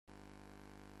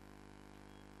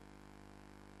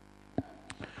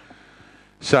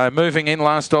So moving in,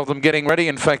 last of them getting ready.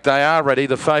 In fact, they are ready.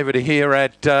 The favourite here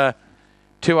at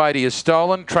 280 is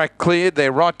Stolen. Track cleared.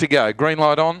 They're right to go. Green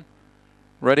light on.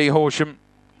 Ready, Horsham.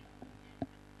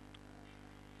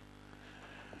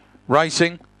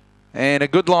 Racing. And a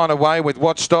good line away with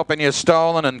What's Stopping You,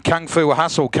 Stolen, and Kung Fu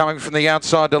Hustle coming from the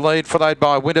outside to lead, followed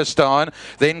by Winterstein.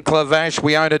 Then Clavash,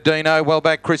 We Own a Dino, well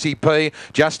back Chrissy P,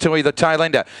 Just Tui the tail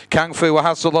ender. Kung Fu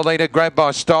Hustle the leader, grabbed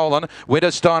by Stolen.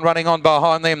 Winterstein running on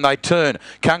behind them, they turn.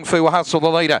 Kung Fu Hustle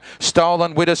the leader.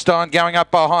 Stolen, Winterstein going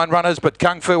up behind runners, but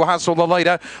Kung Fu Hustle the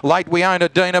leader. Late We Own a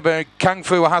Dino, but Kung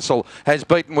Fu Hustle has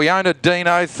beaten We Own a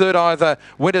Dino. Third either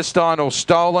Winterstein or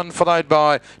Stolen, followed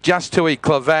by Just Tui,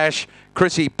 Clavash,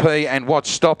 Chrissy P and What's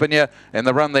Stopping You, and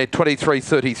the run there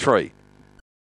 23.33.